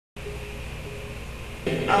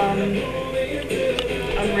I'm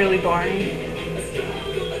really boring.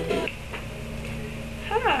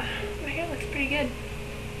 Ah, my hair looks pretty good.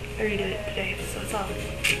 I redid it today, so it's off.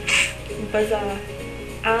 Buzza.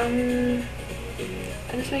 I'm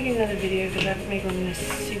just making another video because I haven't made one in a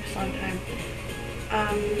super long time.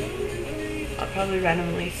 I'll probably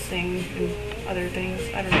randomly sing and other things.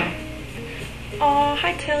 I don't know. Aw,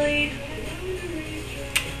 hi Tilly.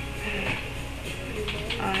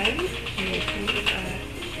 I'm making a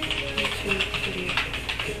YouTube video.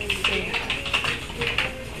 Say hi.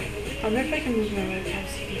 I wonder if I can move my webcam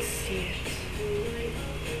so you can see it.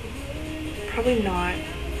 Probably not.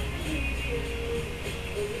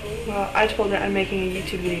 Well, I told her I'm making a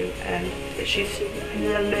YouTube video and she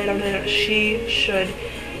should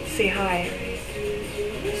say hi.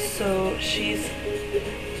 So she's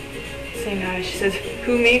saying hi. She says,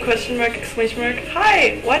 "Who, me? Question mark, exclamation mark.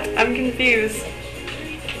 Hi! What? I'm confused."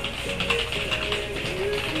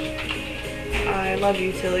 I love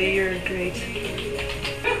you, Tilly. You're great.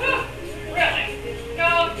 Really?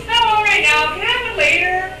 No, not all right now. Can I have it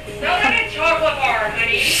later? Not like a chocolate bar,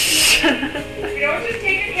 honey. We don't just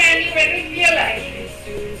take your candy when we feel like it.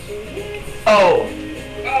 Oh.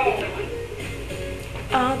 Oh.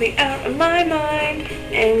 I'll be out of my mind,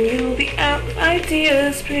 and you'll be out of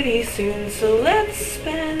ideas pretty soon. So let's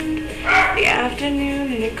spend the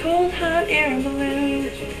afternoon in a cold, hot air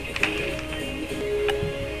balloon.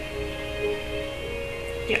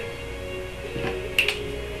 Yeah.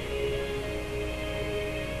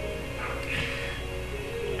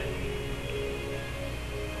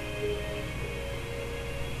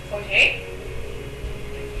 Okay.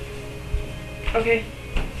 Okay.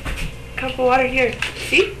 Cup of water here.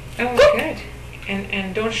 See? Oh, good.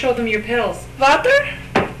 And don't show them your pills. Water?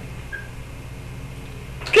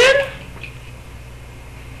 Good?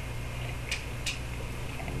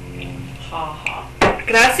 Ha ha.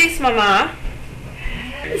 Gracias, mama.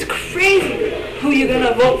 It's crazy. Who you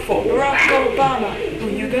gonna vote for? Barack Obama. Who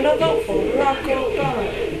you gonna vote for? Barack Obama.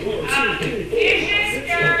 Dishes,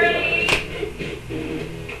 Gary.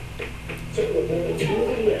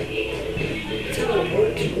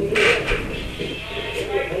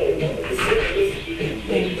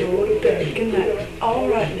 Then go to bed. Good night. All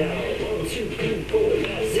right now.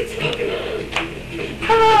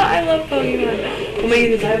 Ah, I love Pokemon. Oh my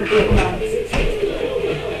goodness, I have a Pokemon.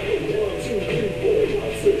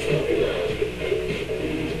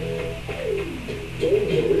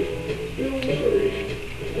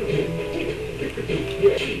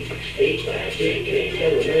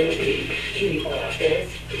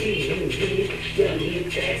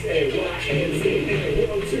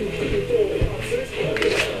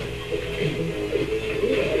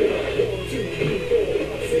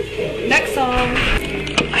 Next song.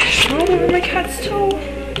 I just rolled over my cat's toe.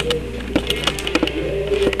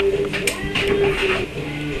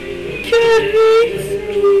 Cat hates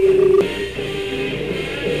me.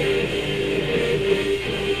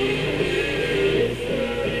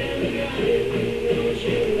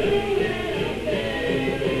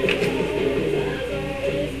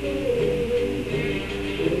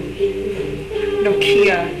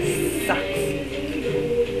 Nokia sucks.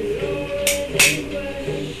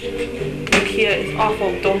 Nokia is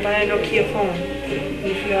awful. Don't buy a Nokia phone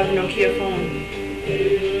if you have a Nokia phone.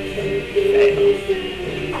 Fail.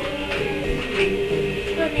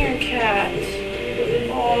 Come here, cat.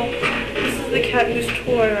 Oh, this is the cat whose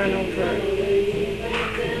toy ran over.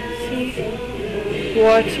 See?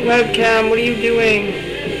 What? Webcam, what are you doing?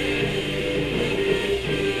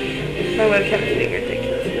 My webcam is being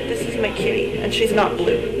ridiculous, but this is my kitty, and she's not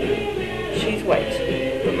blue. She's white,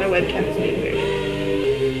 but my webcam is being weird.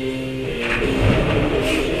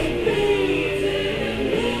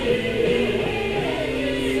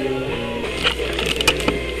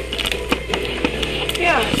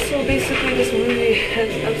 Yeah, so basically this movie has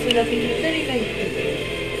absolutely nothing to do with anything.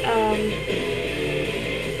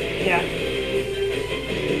 Yeah.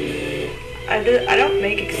 I don't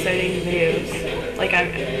make exciting videos. Like,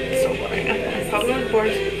 I'm so boring. I'm probably one of the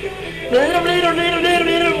boring.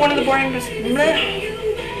 One of the boringest.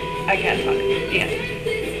 I can't talk. Yeah.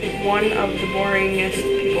 One of the boringest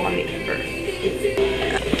people on the earth.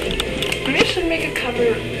 Maybe I should make a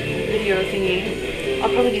cover video thingy. I'll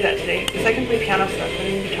probably do that today because I can play piano stuff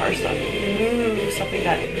and guitar stuff. Stuff like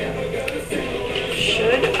that.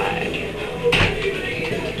 Should I?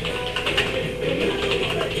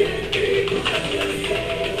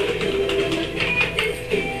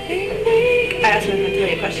 I asked my friend to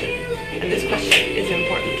make a question, and this question is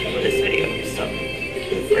important for this video, so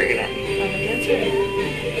we're gonna find an answer.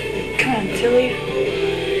 Come on, Tilly. Your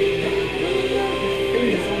food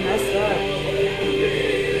is all messed up.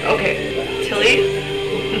 okay, Tilly,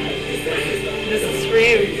 this is for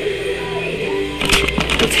you.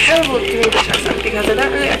 I'm terrible at doing English accent because I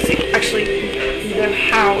don't really actually know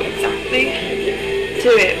how exactly to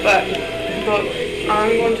do it, but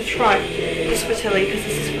I'm going to try. This for Tilly, because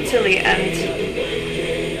this is for Tilly, and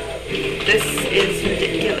this is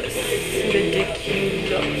ridiculous.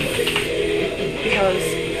 Because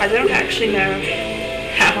I don't actually know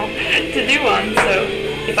how to do one, so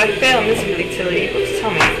if I fail miserably, Tilly, you've got to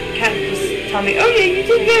tell me. You can't just tell me, oh yeah, you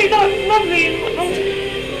did very lovely and whatnot.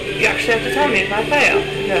 You actually have to tell me if I fail,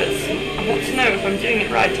 because I want to know if I'm doing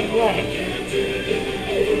it right or wrong.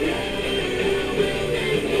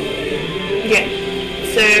 Yeah,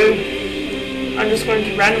 so I'm just going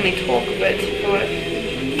to randomly talk a bit for it.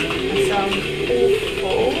 I sound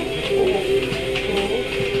awful.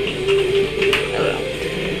 Hello.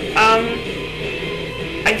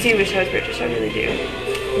 I do wish I was British, I really do.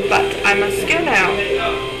 But I must go now,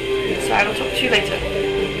 so I will talk to you later.